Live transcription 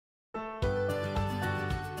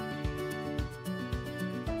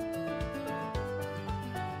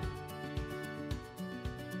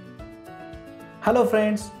Hello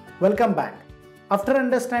friends, welcome back. After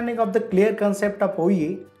understanding of the clear concept of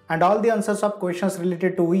OEE and all the answers of questions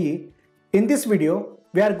related to OEE, in this video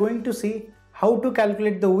we are going to see how to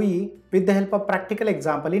calculate the OEE with the help of practical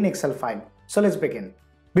example in Excel file. So let's begin.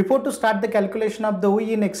 Before to start the calculation of the OEE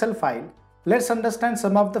in Excel file, let's understand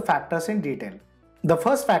some of the factors in detail. The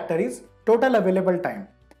first factor is total available time.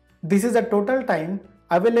 This is the total time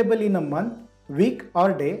available in a month, week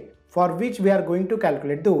or day for which we are going to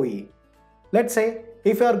calculate the OEE. Let's say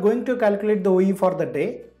if you are going to calculate the OEE for the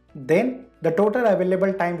day, then the total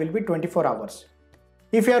available time will be 24 hours.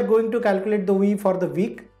 If you are going to calculate the OEE for the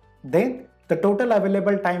week, then the total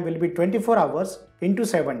available time will be 24 hours into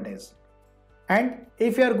 7 days. And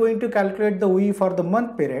if you are going to calculate the OEE for the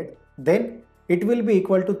month period, then it will be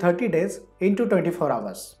equal to 30 days into 24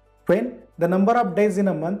 hours, when the number of days in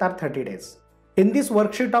a month are 30 days. In this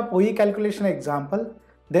worksheet of OEE calculation example,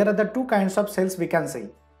 there are the two kinds of cells we can see.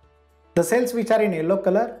 The cells which are in yellow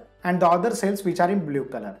color and the other cells which are in blue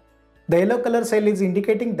color. The yellow color cell is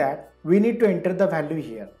indicating that we need to enter the value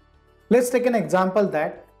here. Let's take an example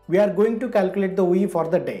that we are going to calculate the OEE for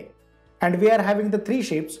the day and we are having the 3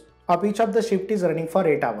 shifts of each of the shift is running for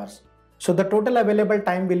 8 hours. So the total available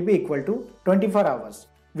time will be equal to 24 hours,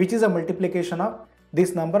 which is a multiplication of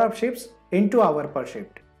this number of shifts into hour per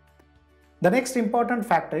shift. The next important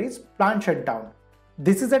factor is plant shutdown.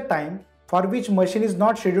 This is a time for which machine is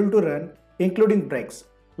not scheduled to run, including breaks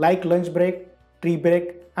like lunch break, tea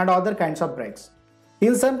break and other kinds of breaks.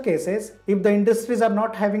 In some cases, if the industries are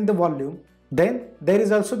not having the volume, then there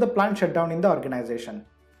is also the plant shutdown in the organization.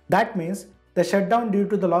 That means the shutdown due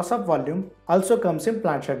to the loss of volume also comes in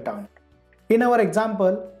plant shutdown. In our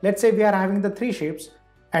example, let's say we are having the 3 shifts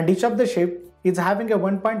and each of the shift is having a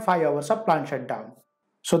 1.5 hours of plant shutdown.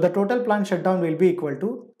 So the total plant shutdown will be equal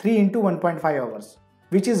to 3 into 1.5 hours,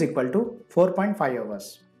 which is equal to 4.5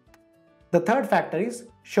 hours. The third factor is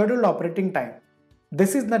scheduled operating time.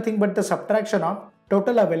 This is nothing but the subtraction of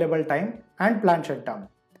total available time and plant shutdown.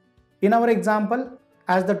 In our example,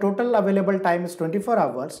 as the total available time is 24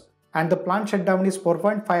 hours and the plant shutdown is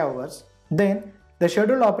 4.5 hours, then the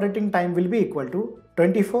scheduled operating time will be equal to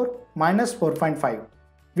 24 minus 4.5,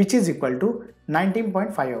 which is equal to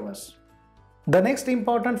 19.5 hours. The next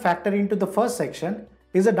important factor into the first section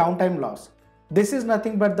is the downtime loss. This is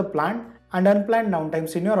nothing but the planned and unplanned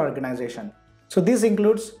downtimes in your organization. So this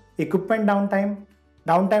includes equipment downtime,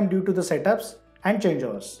 downtime due to the setups and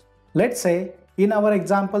changeovers. Let's say in our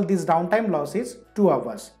example this downtime loss is 2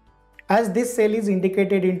 hours. As this cell is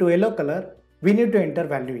indicated into yellow color, we need to enter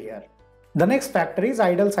value here. The next factor is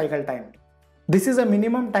idle cycle time. This is a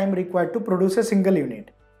minimum time required to produce a single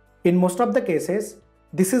unit. In most of the cases,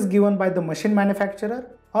 this is given by the machine manufacturer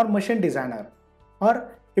or machine designer,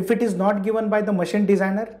 or if it is not given by the machine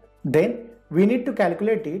designer, then we need to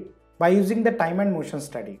calculate it by using the time and motion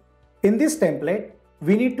study. In this template,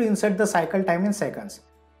 we need to insert the cycle time in seconds.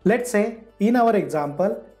 Let's say in our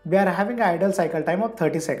example, we are having an idle cycle time of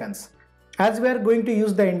 30 seconds. As we are going to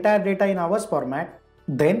use the entire data in hours format,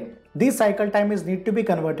 then this cycle time is need to be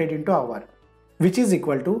converted into hour, which is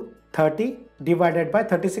equal to 30 divided by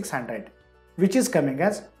 3600, which is coming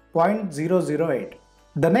as 0.008.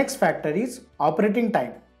 The next factor is operating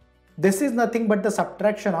time. This is nothing but the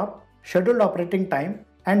subtraction of scheduled operating time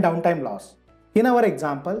and downtime loss. In our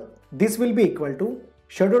example, this will be equal to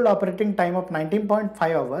scheduled operating time of 19.5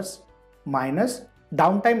 hours minus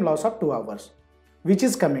downtime loss of 2 hours, which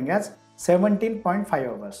is coming as 17.5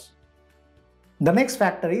 hours. The next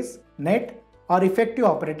factor is net or effective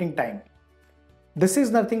operating time. This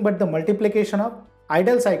is nothing but the multiplication of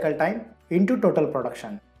idle cycle time into total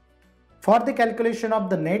production. For the calculation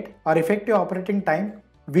of the net or effective operating time,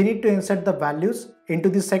 we need to insert the values into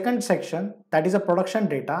the second section, that is a production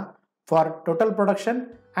data for total production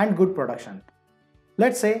and good production.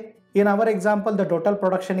 Let's say in our example the total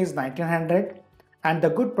production is 1900 and the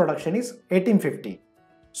good production is 1850.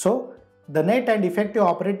 So the net and effective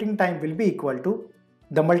operating time will be equal to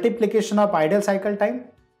the multiplication of idle cycle time,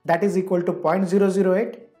 that is equal to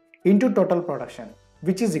 0.008 into total production,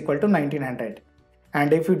 which is equal to 1900.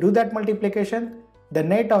 And if you do that multiplication, the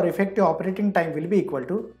net or effective operating time will be equal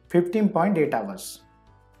to 15.8 hours.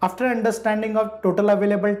 After understanding of total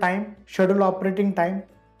available time, scheduled operating time,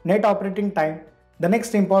 net operating time, the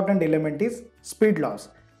next important element is speed loss.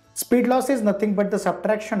 Speed loss is nothing but the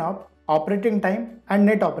subtraction of operating time and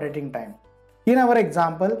net operating time. In our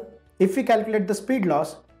example, if we calculate the speed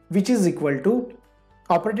loss, which is equal to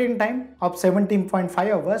operating time of 17.5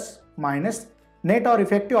 hours minus net or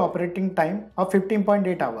effective operating time of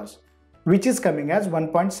 15.8 hours, which is coming as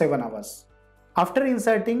 1.7 hours. After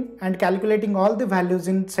inserting and calculating all the values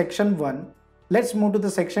in section 1, let's move to the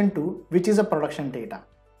section 2, which is a production data.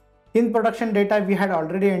 In production data, we had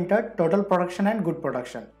already entered total production and good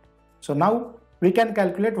production. So now we can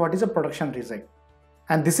calculate what is a production reject.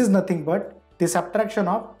 And this is nothing but the subtraction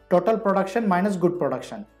of total production minus good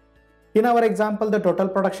production. In our example, the total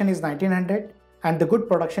production is 1900 and the good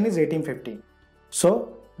production is 1850.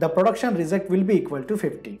 So the production reject will be equal to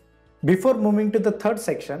 50. Before moving to the third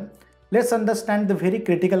section, let's understand the very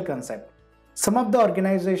critical concept. Some of the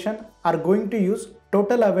organizations are going to use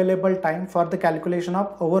total available time for the calculation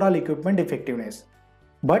of overall equipment effectiveness.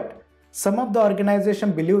 But some of the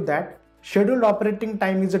organizations believe that scheduled operating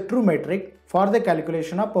time is a true metric for the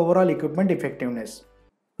calculation of overall equipment effectiveness.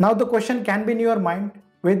 Now the question can be in your mind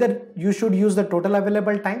whether you should use the total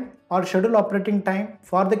available time or scheduled operating time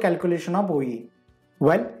for the calculation of OEE.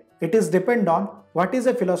 Well, it is depend on what is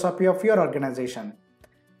the philosophy of your organization.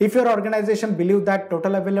 If your organization believes that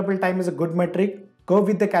total available time is a good metric, go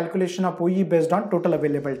with the calculation of OEE based on total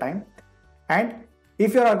available time. And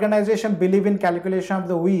if your organization believes in calculation of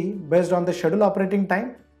the OEE based on the scheduled operating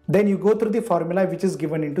time, then you go through the formula which is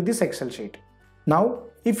given into this Excel sheet. Now,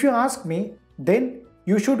 if you ask me, then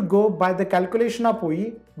you should go by the calculation of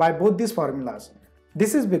OEE by both these formulas.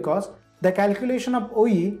 This is because the calculation of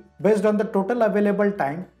OEE based on the total available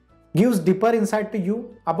time gives deeper insight to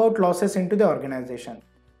you about losses into the organization.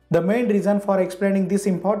 The main reason for explaining this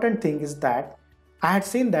important thing is that I had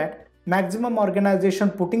seen that maximum organization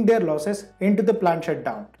putting their losses into the plant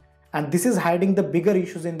shutdown, and this is hiding the bigger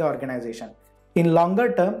issues in the organization. In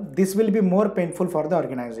longer term, this will be more painful for the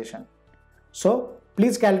organization. So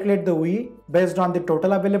please calculate the OEE based on the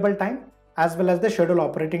total available time as well as the scheduled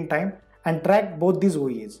operating time and track both these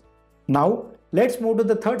OEEs. Now let's move to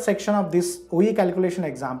the third section of this OEE calculation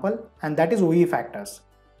example, and that is OEE factors.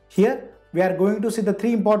 Here we are going to see the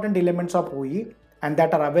three important elements of OEE, and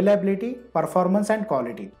that are availability, performance and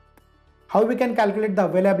quality. How we can calculate the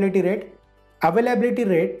availability rate? Availability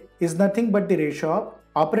rate is nothing but the ratio of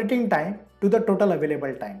operating time to the total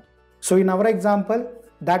available time. So in our example,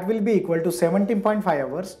 that will be equal to 17.5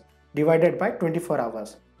 hours divided by 24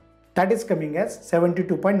 hours. That is coming as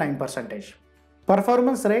 72.9%.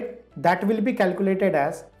 Performance rate, that will be calculated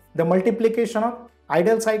as the multiplication of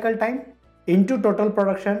idle cycle time into total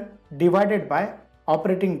production divided by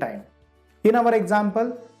operating time. In our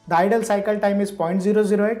example, the idle cycle time is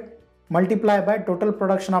 0.008 multiplied by total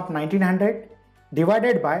production of 1900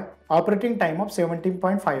 divided by operating time of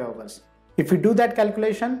 17.5 hours. If we do that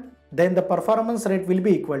calculation, then the performance rate will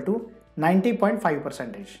be equal to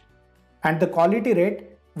 90.5%. And the quality rate,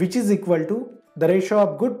 which is equal to the ratio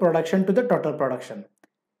of good production to the total production.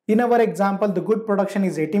 In our example, the good production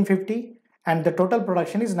is 1850 and the total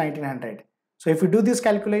production is 1900. So if we do this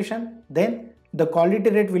calculation, then the quality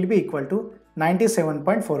rate will be equal to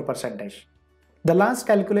 97.4%. The last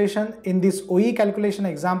calculation in this OEE calculation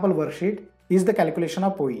example worksheet is the calculation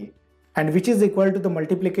of OEE, and which is equal to the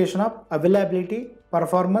multiplication of availability,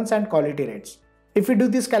 performance and quality rates. If we do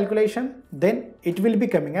this calculation, then it will be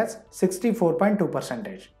coming as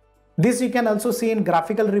 64.2%. This you can also see in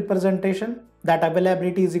graphical representation, that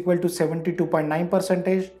availability is equal to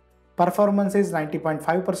 72.9%, performance is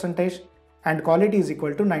 90.5% and quality is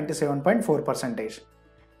equal to 97.4%.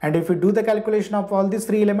 And if we do the calculation of all these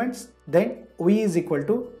three elements, then OEE is equal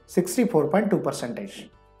to 64.2%.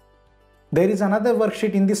 There is another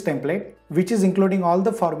worksheet in this template which is including all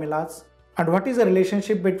the formulas and what is the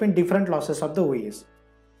relationship between different losses of the OEEs.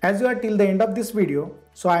 As you are till the end of this video,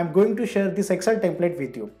 so I am going to share this Excel template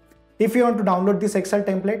with you. If you want to download this Excel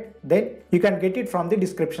template, then you can get it from the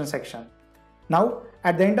description section. Now,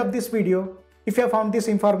 at the end of this video, if you have found this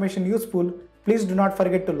information useful, please do not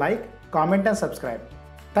forget to like, comment and subscribe.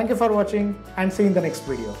 Thank you for watching and see you in the next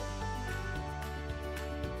video.